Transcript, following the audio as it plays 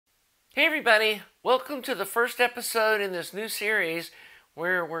Hey everybody, welcome to the first episode in this new series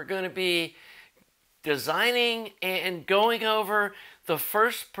where we're going to be designing and going over the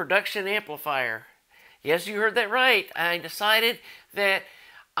first production amplifier. Yes, you heard that right. I decided that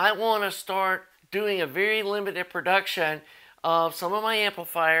I want to start doing a very limited production of some of my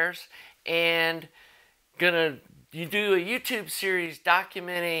amplifiers and gonna do a YouTube series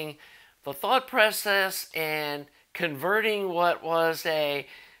documenting the thought process and converting what was a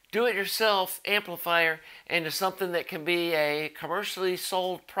do-it-yourself amplifier into something that can be a commercially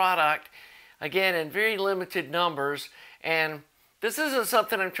sold product, again in very limited numbers. And this isn't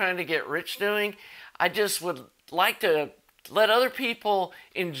something I'm trying to get rich doing. I just would like to let other people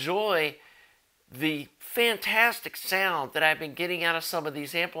enjoy the fantastic sound that I've been getting out of some of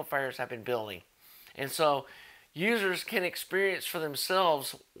these amplifiers I've been building. And so users can experience for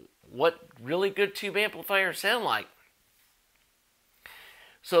themselves what really good tube amplifiers sound like.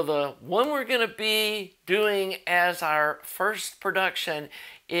 So the one we're going to be doing as our first production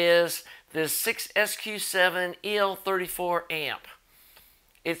is this 6SQ7 EL34 amp.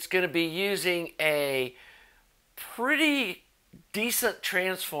 It's going to be using a pretty decent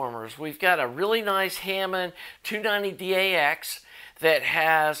transformers. We've got a really nice Hammond 290DAX that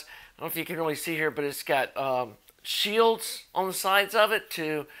has, I don't know if you can really see here, but it's got shields on the sides of it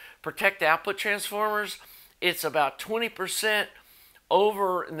to protect the output transformers. It's about 20%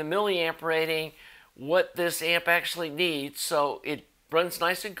 over in the milliamp rating what this amp actually needs, so it runs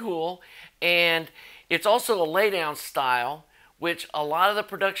nice and cool. And it's also a laydown style, which a lot of the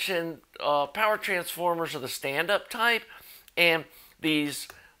production power transformers are the stand-up type, and these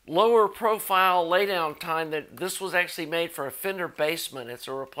lower profile laydown time, that this was actually made for a Fender Basement. It's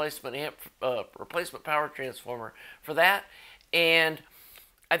a replacement amp, replacement power transformer for that, and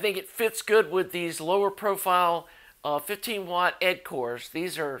I think it fits good with these lower profile 15 watt ed cores.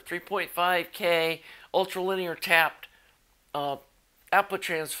 These are 3.5K ultralinear tapped output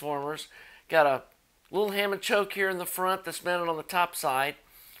transformers. Got a little Hammond choke here in the front that's mounted on the top side.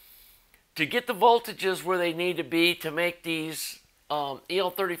 To get the voltages where they need to be to make these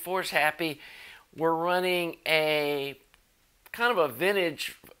EL34s happy, we're running a kind of a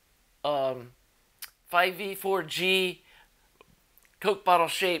vintage 5V4G Coke bottle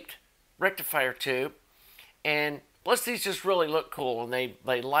shaped rectifier tube. And plus these just really look cool, and they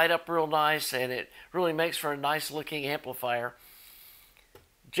light up real nice, and it really makes for a nice looking amplifier.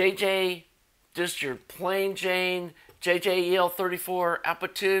 JJ, just your plain Jane JJ EL34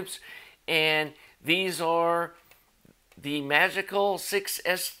 output tubes, and these are the magical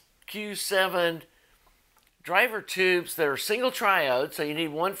 6SQ7 driver tubes that are single triode, so you need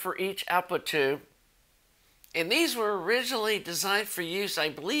one for each output tube. And these were originally designed for use, I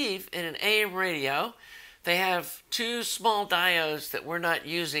believe, in an AM radio. They have two small diodes that we're not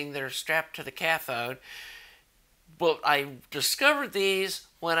using that are strapped to the cathode. But I discovered these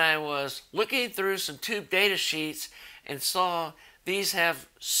when I was looking through some tube data sheets and saw these have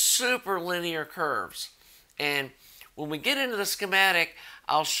super linear curves. And when we get into the schematic,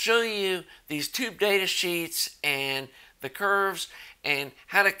 I'll show you these tube data sheets and the curves and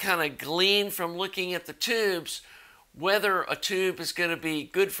how to kind of glean from looking at the tubes whether a tube is going to be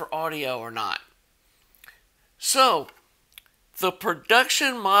good for audio or not. So the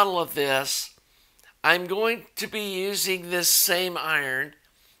production model of this, I'm going to be using this same iron,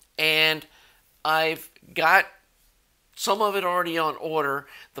 and I've got some of it already on order.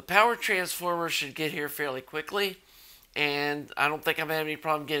 The power transformer should get here fairly quickly, and I don't think I'm having any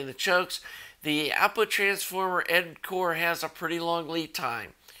problem getting the chokes. The output transformer end core has a pretty long lead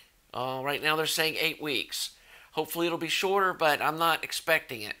time. Right now they're saying 8 weeks. Hopefully it'll be shorter, but I'm not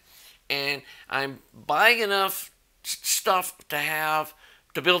expecting it. And I'm buying enough stuff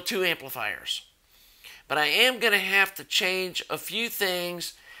to build 2 amplifiers. But I am going to have to change a few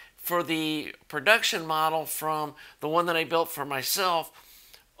things for the production model from the one that I built for myself.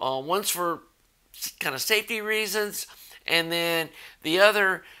 One's for kind of safety reasons, and then the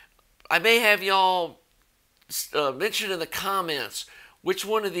other, I may have y'all mention in the comments which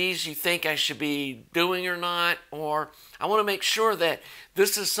one of these you think I should be doing or not, or I want to make sure that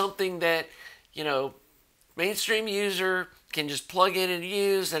this is something that, you know, mainstream user can just plug in and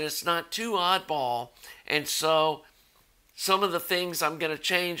use, and it's not too oddball. And so some of the things I'm going to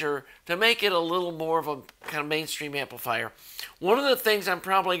change are to make it a little more of a kind of mainstream amplifier. One of the things I'm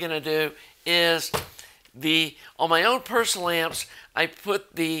probably going to do is on my own personal amps, I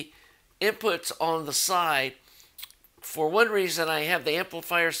put the inputs on the side. For one reason, I have the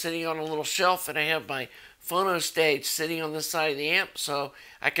amplifier sitting on a little shelf, and I have my phono stage sitting on this side of the amp, so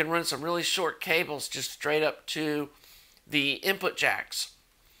I can run some really short cables just straight up to the input jacks.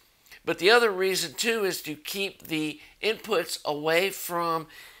 But the other reason too is to keep the inputs away from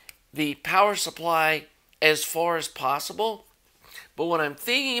the power supply as far as possible. But what I'm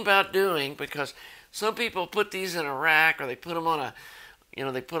thinking about doing, because some people put these in a rack, or they put them on a,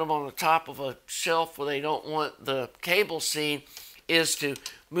 they put them on the top of a shelf where they don't want the cable seen, is to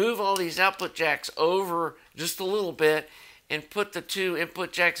move all these output jacks over just a little bit and put the two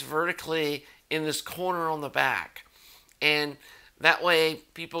input jacks vertically in this corner on the back. And that way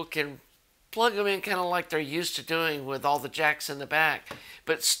people can plug them in kind of like they're used to doing with all the jacks in the back,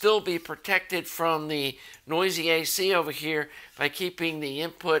 but still be protected from the noisy AC over here by keeping the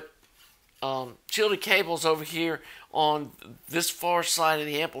input shielded cables over here on this far side of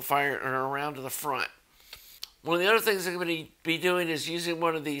the amplifier and around to the front. One of the other things I'm going to be doing is using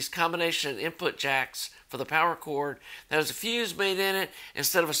one of these combination input jacks for the power cord that has a fuse made in it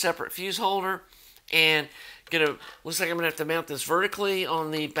instead of a separate fuse holder. And looks like I'm going to have to mount this vertically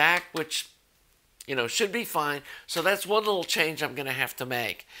on the back, which should be fine. So that's one little change I'm going to have to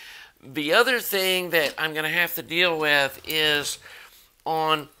make. The other thing that I'm going to have to deal with is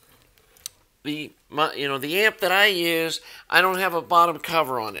on the amp that I use. I don't have a bottom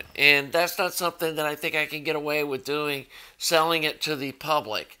cover on it, and that's not something that I think I can get away with selling it to the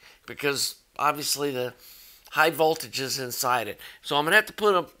public, because obviously the high voltage is inside it. So I'm going to have to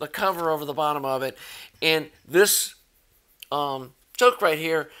put a cover over the bottom of it, and this choke right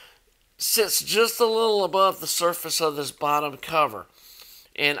here sits just a little above the surface of this bottom cover.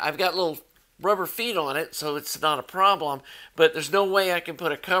 And I've got little rubber feet on it, so it's not a problem, but there's no way I can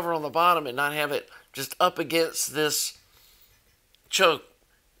put a cover on the bottom and not have it just up against this choke,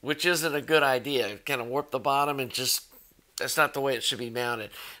 which isn't a good idea. Kind of warp the bottom, and that's not the way it should be mounted.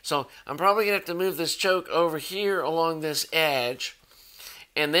 So I'm probably going to have to move this choke over here along this edge,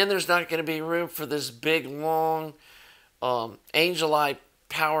 and then there's not going to be room for this big, long Angel Eye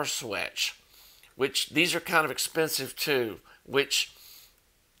power switch, which these are kind of expensive too, which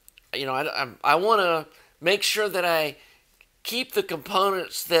I want to make sure that I keep the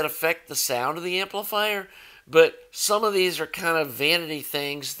components that affect the sound of the amplifier, but some of these are kind of vanity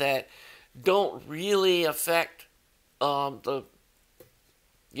things that don't really affect the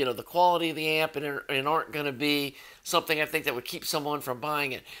quality of the amp, and aren't going to be something I think that would keep someone from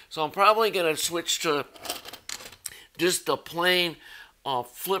buying it. So I'm probably going to switch to just a plain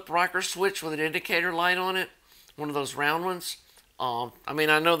flip rocker switch with an indicator light on it, one of those round ones. I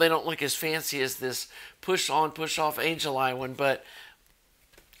mean, I know they don't look as fancy as this push-on, push-off Angel Eye one, but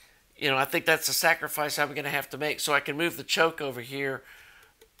I think that's a sacrifice I'm going to have to make, so I can move the choke over here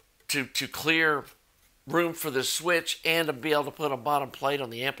to clear room for the switch and to be able to put a bottom plate on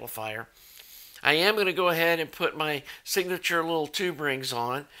the amplifier. I am going to go ahead and put my signature little tube rings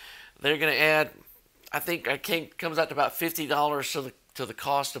on. They're going to add, I think it comes out to about $50 to the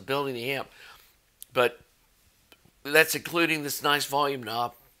cost of building the amp, but that's including this nice volume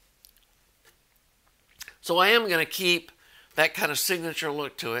knob. So I am going to keep that kind of signature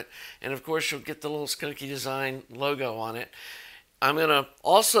look to it, and of course you'll get the little Skunkie Design logo on it. I'm going to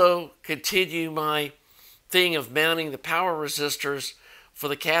also continue my thing of mounting the power resistors for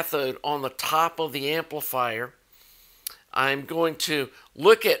the cathode on the top of the amplifier. I'm going to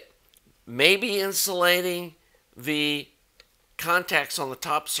look at maybe insulating the contacts on the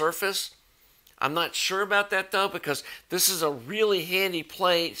top surface. I'm not sure about that though, because this is a really handy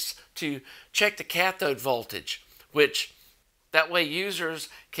place to check the cathode voltage, which that way users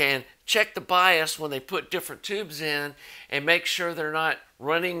can check the bias when they put different tubes in and make sure they're not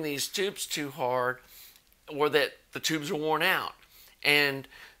running these tubes too hard, or that the tubes are worn out. And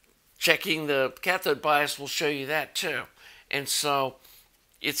checking the cathode bias will show you that too. And so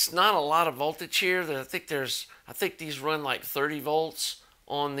it's not a lot of voltage here. I think these run like 30 volts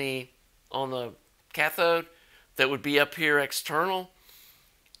on the cathode that would be up here external,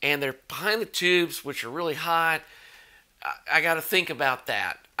 and they're behind the tubes, which are really hot. I got to think about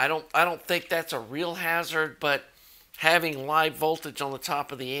that. I don't think that's a real hazard, but having live voltage on the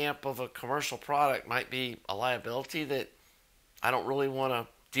top of the amp of a commercial product might be a liability that I don't really want to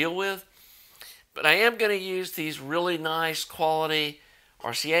deal with. But I am going to use these really nice quality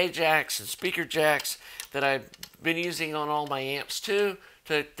RCA jacks and speaker jacks that I've been using on all my amps too,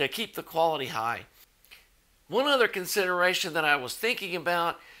 to keep the quality high. One other consideration that I was thinking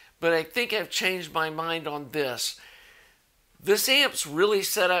about, but I think I've changed my mind on this. This amp's really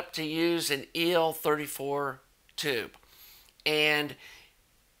set up to use an EL34 tube. And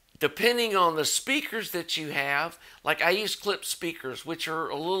depending on the speakers that you have, like I use clip speakers, which are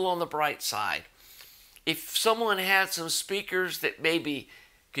a little on the bright side. If someone had some speakers that maybe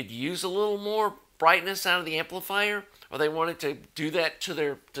could use a little more brightness out of the amplifier, or they wanted to do that to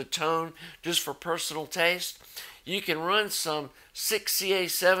their tone just for personal taste, you can run some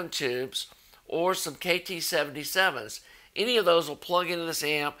 6CA7 tubes or some KT77s. Any of those will plug into this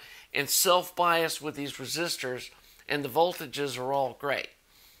amp and self-bias with these resistors, and the voltages are all great.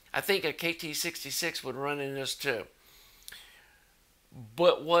 I think a KT66 would run in this too.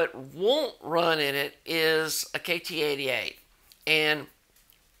 But what won't run in it is a KT88. And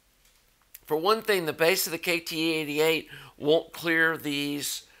for one thing, the base of the KT88 won't clear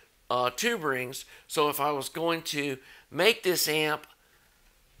these tube rings. So if I was going to make this amp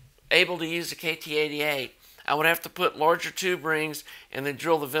able to use a KT88, I would have to put larger tube rings and then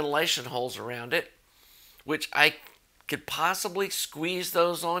drill the ventilation holes around it, which I could possibly squeeze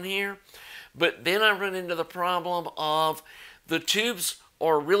those on here. But then I run into the problem of the tubes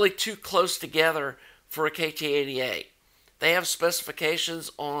are really too close together for a KT88. They have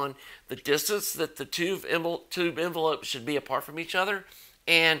specifications on the distance that the tube envelope should be apart from each other,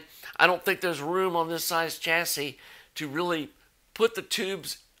 and I don't think there's room on this size chassis to really put the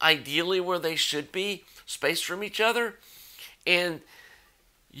tubes ideally where they should be, spaced from each other. And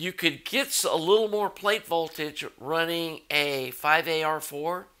you could get a little more plate voltage running a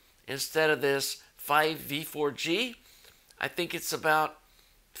 5AR4 instead of this 5V4G. I think it's about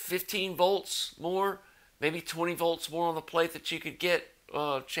 15 volts more, maybe 20 volts more on the plate that you could get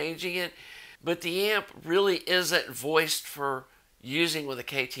changing it. But the amp really isn't voiced for using with a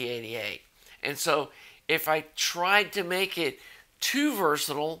KT88. And so if I tried to make it too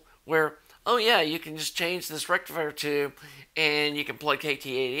versatile, where, oh yeah, you can just change this rectifier tube and you can plug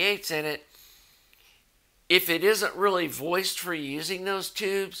KT88s in it, if it isn't really voiced for using those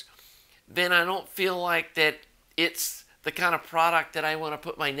tubes, then I don't feel like that it's the kind of product that I want to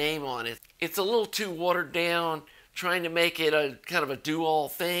put my name on. It's a little too watered down, trying to make it a kind of a do-all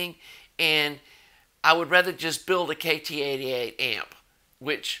thing, and I would rather just build a KT88 amp,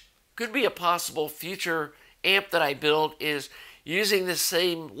 which could be a possible future amp that I build, is using the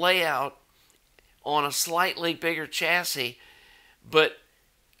same layout on a slightly bigger chassis, but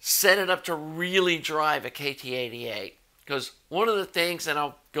set it up to really drive a KT88. Because one of the things, and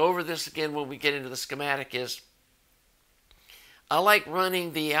I'll go over this again when we get into the schematic, is I like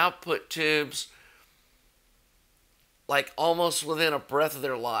running the output tubes like almost within a breath of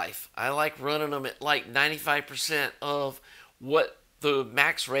their life. I like running them at like 95% of what the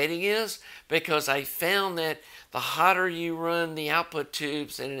max rating is, because I found that the hotter you run the output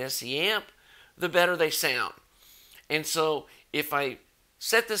tubes in an SE amp, the better they sound. And so if I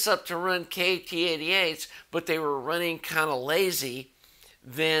set this up to run KT88s, but they were running kind of lazy,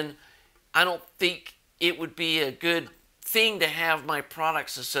 then I don't think it would be a good thing to have my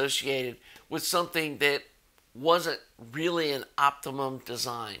products associated with something that wasn't really an optimum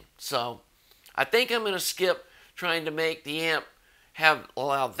design. So I think I'm going to skip trying to make the amp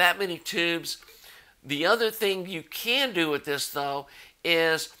allow that many tubes. The other thing you can do with this, though,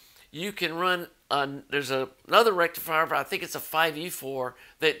 is you can run there's another rectifier, but I think it's a 5U4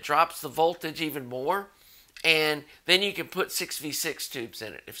 that drops the voltage even more, and then you can put 6V6 tubes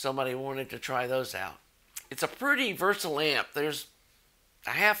in it if somebody wanted to try those out. It's a pretty versatile amp. There's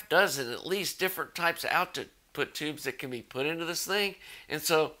a half dozen at least different types of output tubes that can be put into this thing, and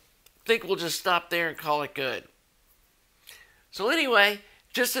so I think we'll just stop there and call it good. So anyway,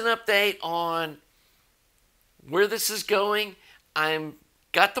 just an update on where this is going. I'm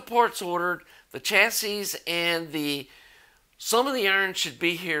got the parts ordered. The chassis and some of the iron should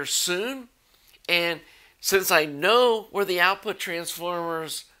be here soon. And since I know where the output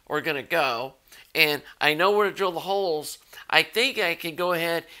transformers are going to go, and I know where to drill the holes, I think I can go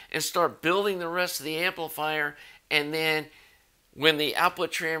ahead and start building the rest of the amplifier, and then when the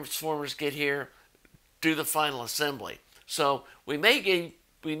output transformers get here, do the final assembly. So we may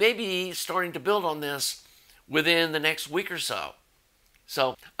be starting to build on this within the next week or so.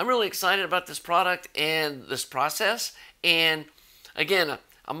 So I'm really excited about this product and this process. And again,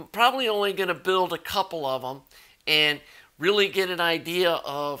 I'm probably only going to build a couple of them and really get an idea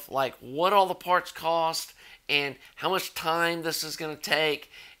of like what all the parts cost and how much time this is going to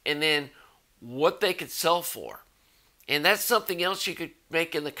take, and then what they could sell for. And that's something else you could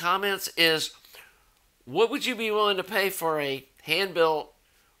make in the comments, is what would you be willing to pay for a hand-built,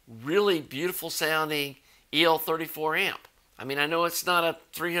 really beautiful sounding EL34 amp? I mean, I know it's not a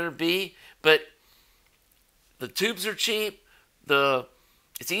 300B, but the tubes are cheap,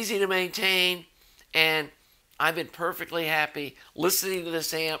 it's easy to maintain, and I've been perfectly happy listening to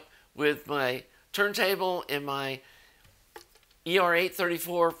this amp with my turntable and my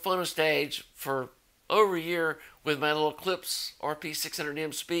ER834 phonostage for over a year with my little Clips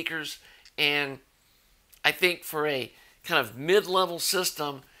RP600M speakers, and I think for a kind of mid-level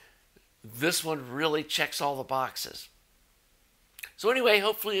system, this one really checks all the boxes. So anyway,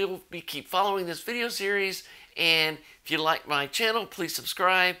 hopefully you'll keep following this video series, and if you like my channel, please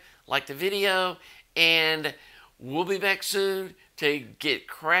subscribe, like the video, and we'll be back soon to get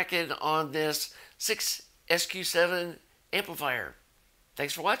cracking on this 6SQ7 amplifier.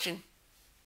 Thanks for watching.